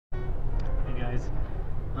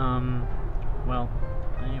guys. Well,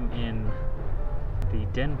 I am in the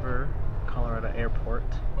Denver, Colorado airport.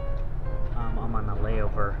 I'm on a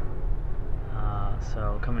layover.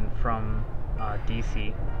 So coming from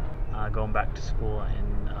DC, going back to school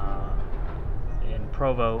in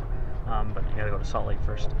Provo, but I gotta go to Salt Lake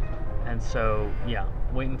first. And so yeah,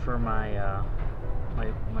 waiting for my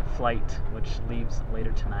my flight, which leaves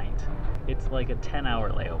later tonight. It's like a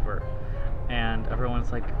 10-hour layover, and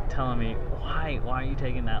everyone's like telling me, why are you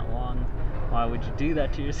taking that long? Why would you do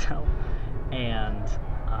that to yourself? And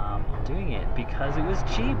I'm doing it because it was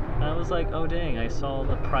cheap. I was like, oh dang, I saw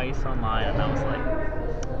the price online and I was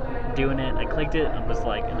like doing it. I clicked it and was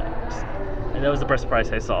like, and that was the best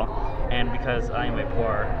price I saw. And because I am a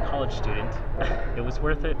poor college student, it was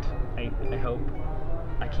worth it. I hope.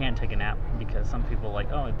 I can't take a nap because some people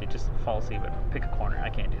like, oh, they just fall asleep and pick a corner.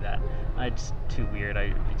 I can't do that. It's too weird.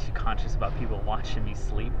 I'd be too conscious about people watching me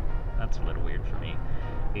sleep. That's a little weird for me.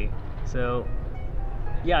 So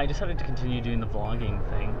yeah, I decided to continue doing the vlogging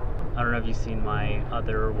thing. I don't know if you've seen my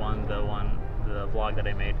other one, the vlog that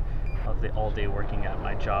I made of the all day working at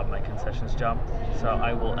my job, my concessions job. So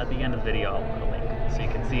I will, at the end of the video, I'll put a link so you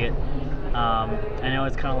can see it. I know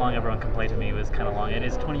it's kind of long. Everyone complained to me it was kind of long. It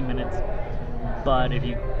is 20 minutes, but if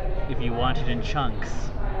you want it in chunks,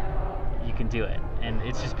 you can do it. And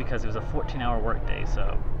it's just because it was a 14-hour work day.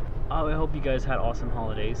 So I hope you guys had awesome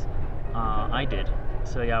holidays. I did.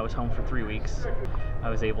 So yeah, I was home for 3 weeks. I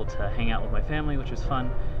was able to hang out with my family, which was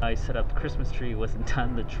fun. I set up the Christmas tree. It wasn't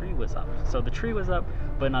done. The tree was up. So the tree was up,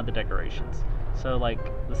 but not the decorations. So like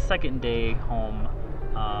the second day home,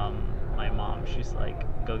 my mom, she's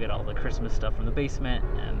like, go get all the Christmas stuff from the basement,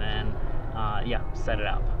 and then yeah, set it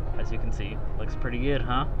up. As you can see, looks pretty good,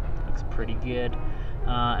 huh? Looks pretty good.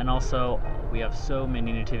 And also, we have so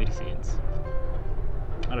many nativity scenes.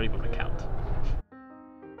 I don't even want to count.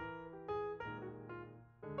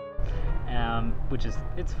 Which is,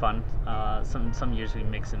 it's fun. Some years we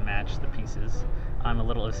mix and match the pieces. I'm a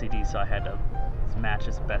little OCD, so I had to match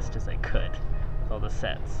as best as I could with all the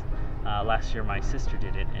sets. Last year my sister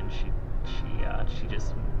did it, and she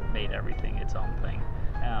just made everything its own thing.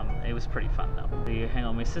 It was pretty fun though. We hang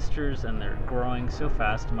out with my sisters, and they're growing so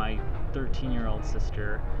fast. My 13-year-old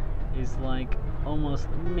sister is like almost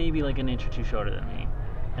maybe like an inch or two shorter than me,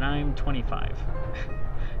 and I'm 25.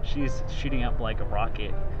 She's shooting up like a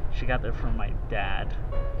rocket. She got that from my dad.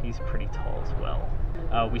 He's pretty tall as well.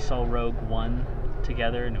 We saw Rogue One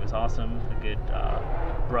together, and it was awesome. A good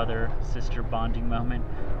brother-sister bonding moment.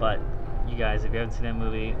 But you guys, if you haven't seen that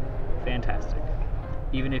movie, fantastic.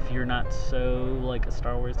 Even if you're not so like a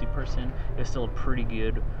Star Warsy person, it's still a pretty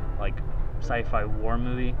good like sci-fi war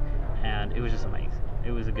movie, and it was just amazing.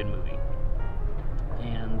 It was a good movie.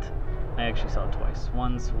 And I actually saw it twice.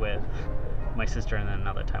 Once with my sister, and then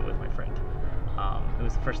another time with my friend. It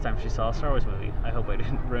was the first time she saw a Star Wars movie. I hope I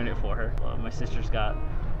didn't ruin it for her. My sister's got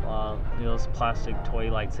those plastic toy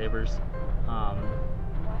lightsabers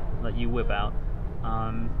that you whip out.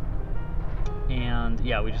 And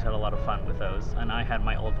yeah, we just had a lot of fun with those. And I had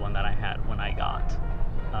my old one that I had when I got,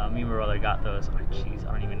 me and my brother got those, geez,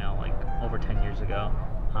 I don't even know, like over 10 years ago.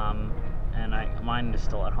 And mine is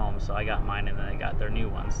still at home, so I got mine, and then I got their new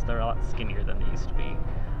ones. They're a lot skinnier than they used to be.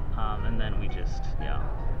 And then we just, yeah,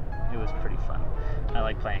 it was pretty fun. I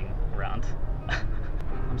like playing around.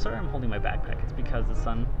 I'm sorry I'm holding my backpack. It's because the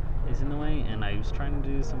sun is in the way, and I was trying to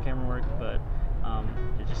do some camera work, but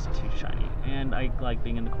it's just too shiny. And I like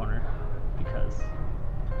being in the corner because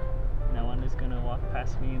no one is gonna walk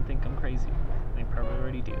past me and think I'm crazy. They probably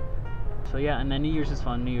already do. So yeah, and then New Year's is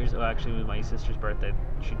fun. New Year's, oh, actually, with my sister's birthday,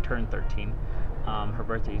 she turned 13. Her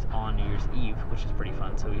birthday is on New Year's Eve, which is pretty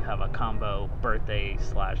fun. So we have a combo birthday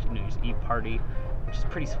 / New Year's Eve party, which is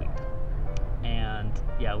pretty sweet. And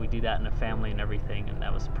yeah, we do that in a family and everything, and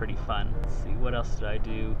that was pretty fun. Let's see, what else did I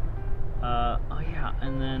do? Oh yeah,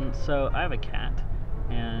 and then, so I have a cat,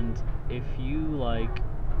 and if you like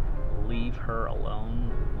leave her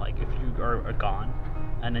alone, like if you are gone,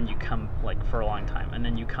 and then you come like for a long time, and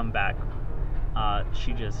then you come back,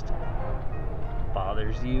 she just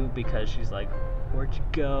bothers you because she's like, where'd you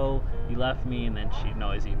go? You left me. And then she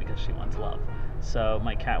annoys you because she wants love. So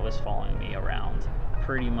my cat was following me around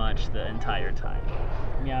pretty much the entire time,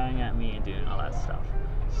 meowing at me and doing all that stuff.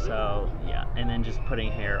 So yeah, and then just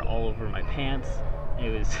putting hair all over my pants. It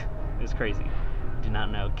was crazy. I did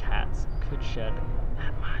not know cats could shed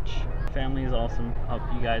that much. Family is awesome. Hope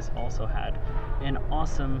you guys also had an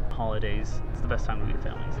awesome holidays. It's the best time to be with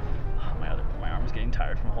families. Oh, my arm's getting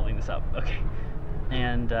tired from holding this up. Okay.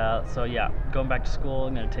 And so yeah, going back to school,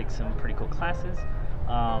 I'm gonna take some pretty cool classes.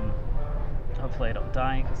 hopefully I don't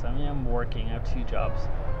die, because I am working. I have 2 jobs,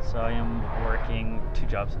 so I am working 2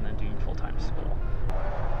 jobs and then doing full-time school.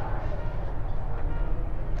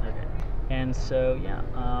 Okay, and so yeah,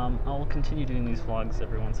 I'll continue doing these vlogs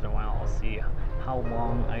every once in a while. I'll see how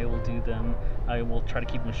long I will do them. I will try to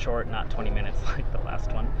keep them short, not 20 minutes like the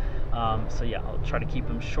last one. So yeah, I'll try to keep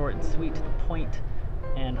them short and sweet to the point,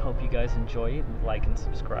 and hope you guys enjoy it. Like and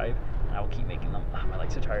subscribe, and I will keep making them. My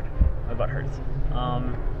legs are tired, my butt hurts.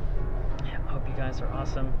 Yeah, I hope you guys are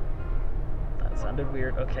awesome. That sounded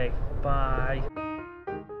weird. Okay, bye.